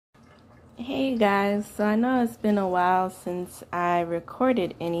Hey guys, so I know it's been a while since I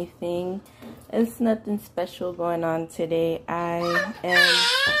recorded anything. It's nothing special going on today. I am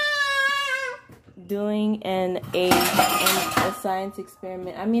doing a science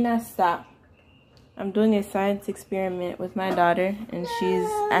experiment. I'm doing a science experiment with my daughter and she's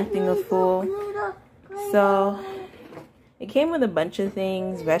acting a fool. So it came with a bunch of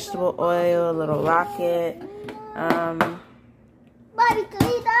things, vegetable oil, a little rocket.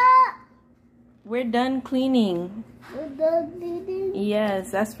 We're done cleaning.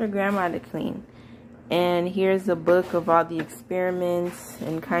 Yes, that's for Grandma to clean. And here's a book of all the experiments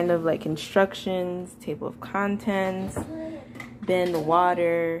and kind of like instructions, table of contents, then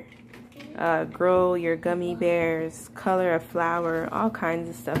water, grow your gummy bears, color a flower, all kinds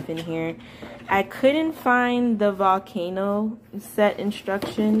of stuff in here. I couldn't find the volcano set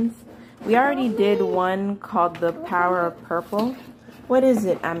instructions. We already did one called the power of purple. What is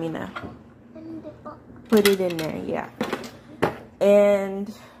it, Amina? Put it in there, yeah.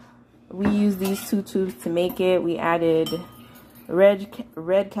 And we used these two tubes to make it. We added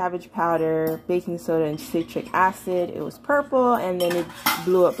red cabbage powder, baking soda, and citric acid. It was purple, and then it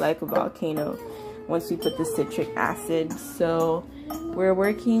blew up like a volcano once we put the citric acid. So we're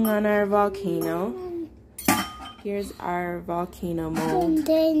working on our volcano. Here's our volcano mold,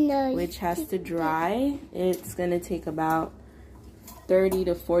 which has to dry. It's gonna take about 30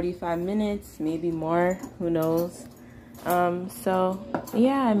 to 45 minutes, maybe more, who knows. So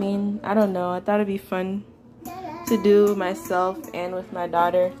yeah, I mean, I don't know, I thought it'd be fun to do myself and with my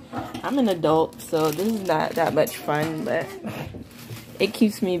daughter. I'm an adult, so this is not that much fun, but it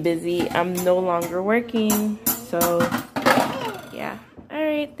keeps me busy. I'm no longer working, so yeah.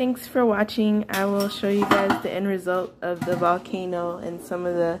 Alright, thanks for watching. I will show you guys the end result of the volcano and some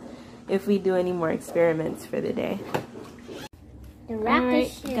of the, if we do any more experiments for the day.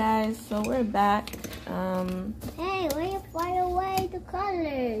 Alright guys, so we're back. Hey, where you fly away the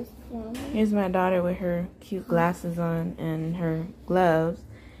colors? Here's my daughter with her cute glasses on and her gloves.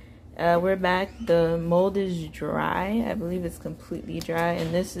 We're back. The mold is dry. I believe it's completely dry,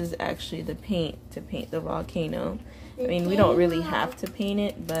 and this is actually the paint to paint the volcano. I mean, we don't really have to paint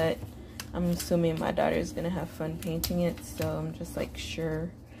it, but I'm assuming my daughter is gonna have fun painting it, so I'm just like,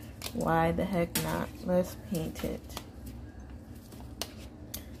 sure, why the heck not? Let's paint it.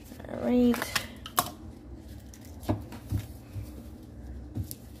 Alright.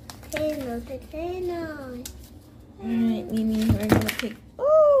 Volcano. Alright, Mimi, we're gonna take.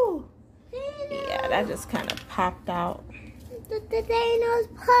 Ooh! Yeah, that just kind of popped out. The volcano's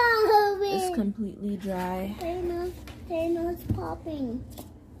popping. It's completely dry. Volcano's popping.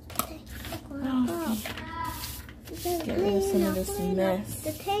 Oh, get rid of some of this mess.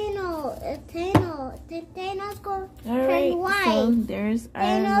 The volcano's going to turn white. So there's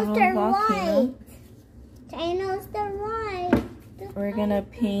our little volcano. Volcano's turn white. We're gonna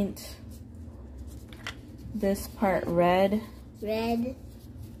paint this part red. Red.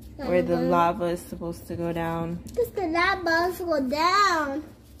 Where the lava is supposed to go down. Does the lava go down?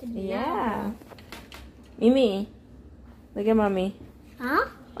 Yeah. Mimi, look at mommy. Huh?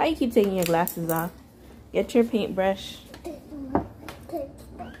 Why you keep taking your glasses off? Get your paintbrush.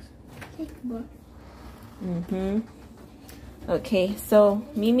 Okay, so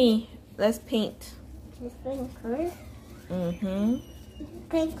Mimi, let's paint. Let's paint colors.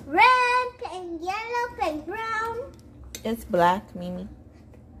 Pink red, pink yellow, pink brown. It's black, Mimi.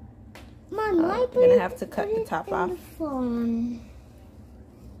 Mom, you're gonna have to cut the top off. Alright,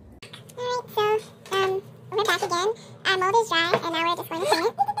 so we're back again. Our mold is dry, and now we're just going to paint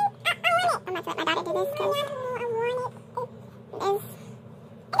it. I'm about to let my daughter do this because I want it. It is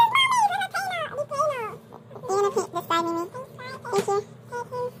you're gonna paint this side, Mimi. Thank you. Go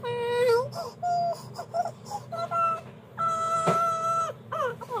ahead,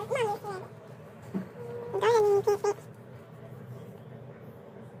 Mimi, paint.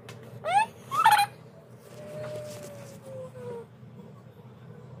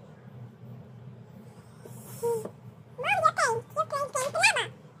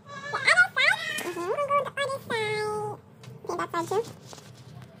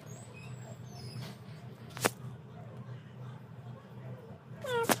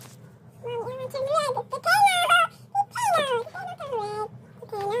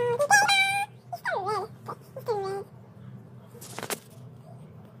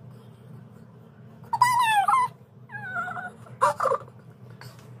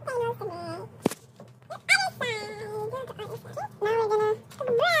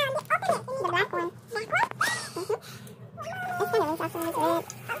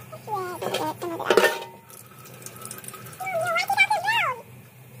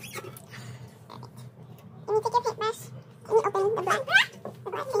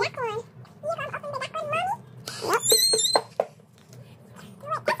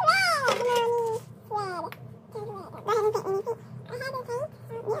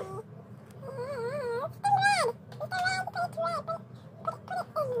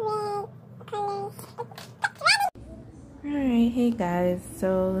 guys,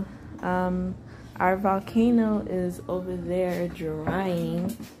 so our volcano is over there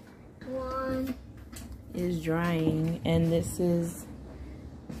drying. And this is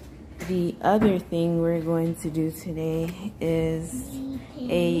the other thing we're going to do today is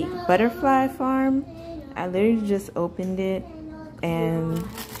a butterfly farm. I literally just opened it, and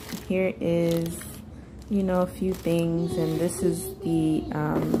here is, you know, a few things, and this is the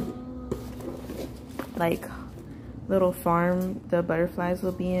like little farm the butterflies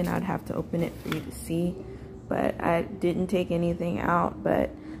will be in. I'd have to open it for you to see, but I didn't take anything out. But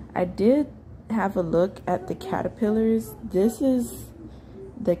I did have a look at the caterpillars. This is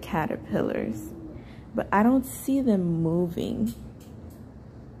the caterpillars, but I don't see them moving.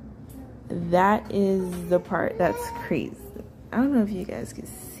 That is the part that's crazy. I don't know if you guys can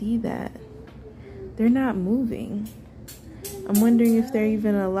see that. They're not moving. I'm wondering if they're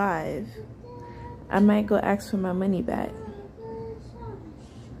even alive. I might go ask for my money back.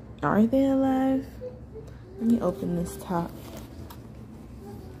 Are they alive? Let me open this top.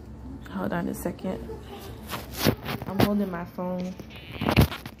 Hold on a second. I'm holding my phone.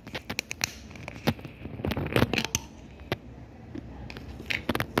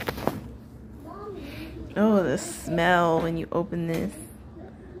 Oh, the smell when you open this.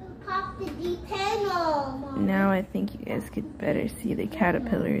 Now I think you guys could better see the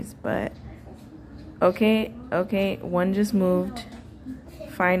caterpillars, but okay, one just moved.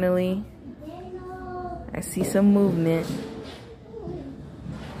 Finally, I see some movement,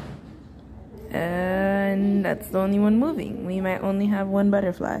 and that's the only one moving. We might only have one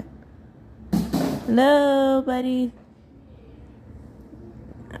butterfly. Hello, buddy.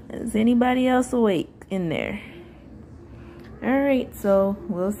 Is anybody else awake in there? Alright, so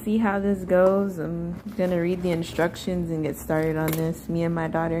we'll see how this goes. I'm gonna read the instructions and get started on this. Me and my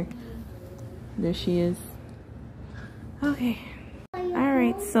daughter. There she is. Okay.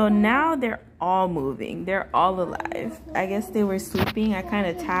 Alright, so now they're all moving. They're all alive. I guess they were sleeping. I kind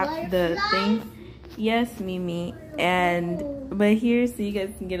of tapped the thing. Yes, Mimi. But here, so you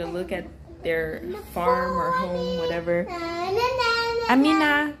guys can get a look at their farm or home, whatever.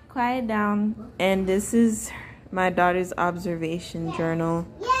 Amina, quiet down. And this is my daughter's observation journal.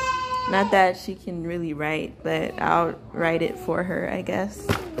 Not that she can really write, but I'll write it for her, I guess.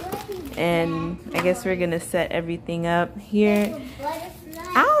 And I guess we're gonna set everything up here.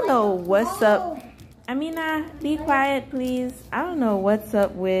 I don't know what's up. Amina, be quiet, please. I don't know what's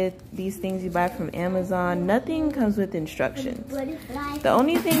up with these things you buy from Amazon. Nothing comes with instructions. The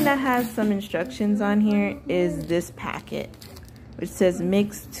only thing that has some instructions on here is this packet, which says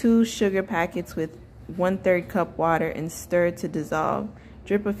mix 2 sugar packets with 1/3 cup water and stir to dissolve.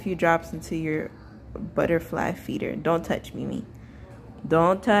 Drip a few drops into your butterfly feeder. Don't touch, Mimi.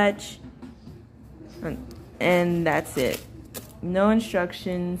 Don't touch. And that's it. No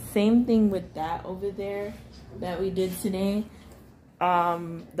instructions. Same thing with that over there that we did today.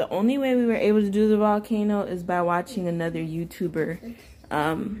 The only way we were able to do the volcano is by watching another YouTuber,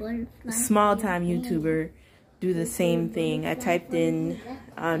 small time YouTuber, do the same thing. I typed in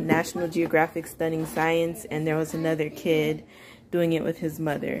National Geographic Stunning Science, and there was another kid doing it with his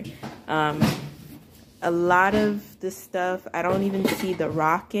mother. A lot of the stuff, I don't even see the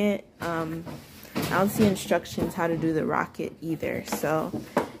rocket. I don't see instructions how to do the rocket either. So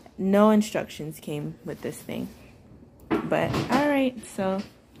no instructions came with this thing. But alright, so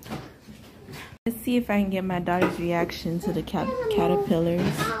let's see if I can get my daughter's reaction to the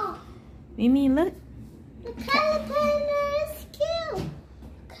caterpillars. Mimi, look. The caterpillar is cute.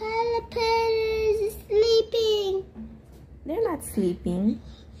 Caterpillar is sleeping. They're not sleeping.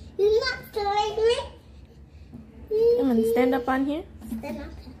 You're not sleeping. Come on, stand up on here. Stand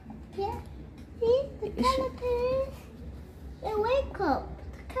up here. See, the caterpillars, they wake up.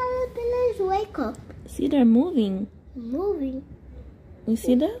 The caterpillars wake up. See, they're moving. Moving. You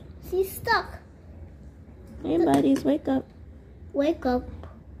see that? She's stuck. Hey, buddies, wake up. Wake up.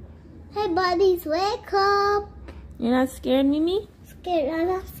 Hey, buddies, wake up. You're not scared, Mimi? Scared. I'm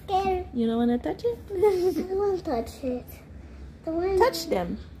not scared. You don't want to touch it? I don't want to touch it. Touch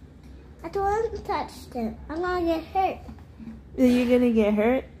them. I don't want to touch them. I'm going to get hurt. You're going to get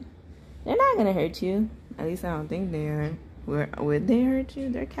hurt? They're not going to hurt you. At least I don't think they are. Would they hurt you?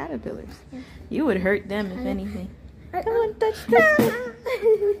 They're caterpillars. Yeah. You would hurt them, if anything. I don't want to touch them.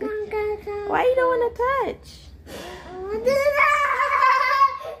 Why you don't want to touch?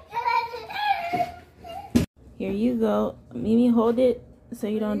 Here you go. Mimi, hold it so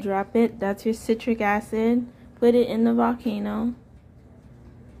you don't drop it. That's your citric acid. Put it in the volcano.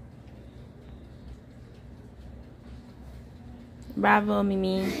 Bravo,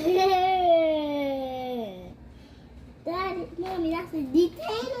 Mimi. Daddy, Mommy, That's a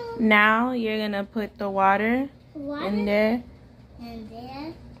detail. Now you're gonna put the water in there. And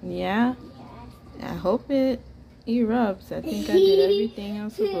there. Yeah. I hope it erupts. I think I did everything I'm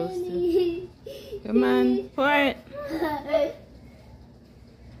supposed to. Come on, pour it.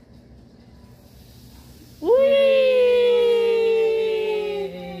 Whee!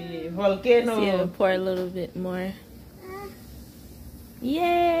 Volcano. See, I'll pour a little bit more.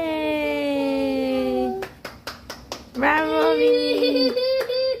 Yay! Bravo, Mimi.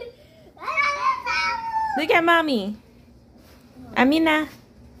 Look at mommy. Amina.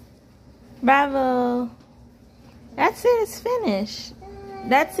 Bravo. That's it. It's finished.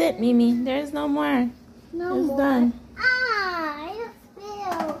 That's it, Mimi. There's no more. No it's more. Done. Ah, it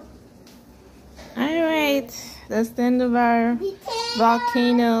spilled. Alright. That's the end of our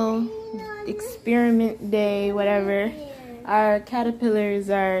volcano experiment day, whatever. Our caterpillars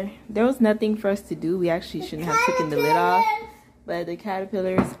are... There was nothing for us to do. We actually shouldn't have taken the lid off. But the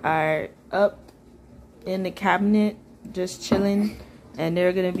caterpillars are up in the cabinet, just chilling. And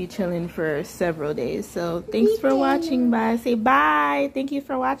they're going to be chilling for several days. So, thanks for watching. Bye. Say bye. Thank you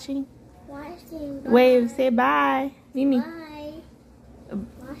for watching. Bye. Wave. Say bye. Mimi. Bye.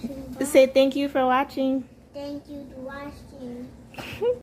 Say thank you for watching. Thank you for watching.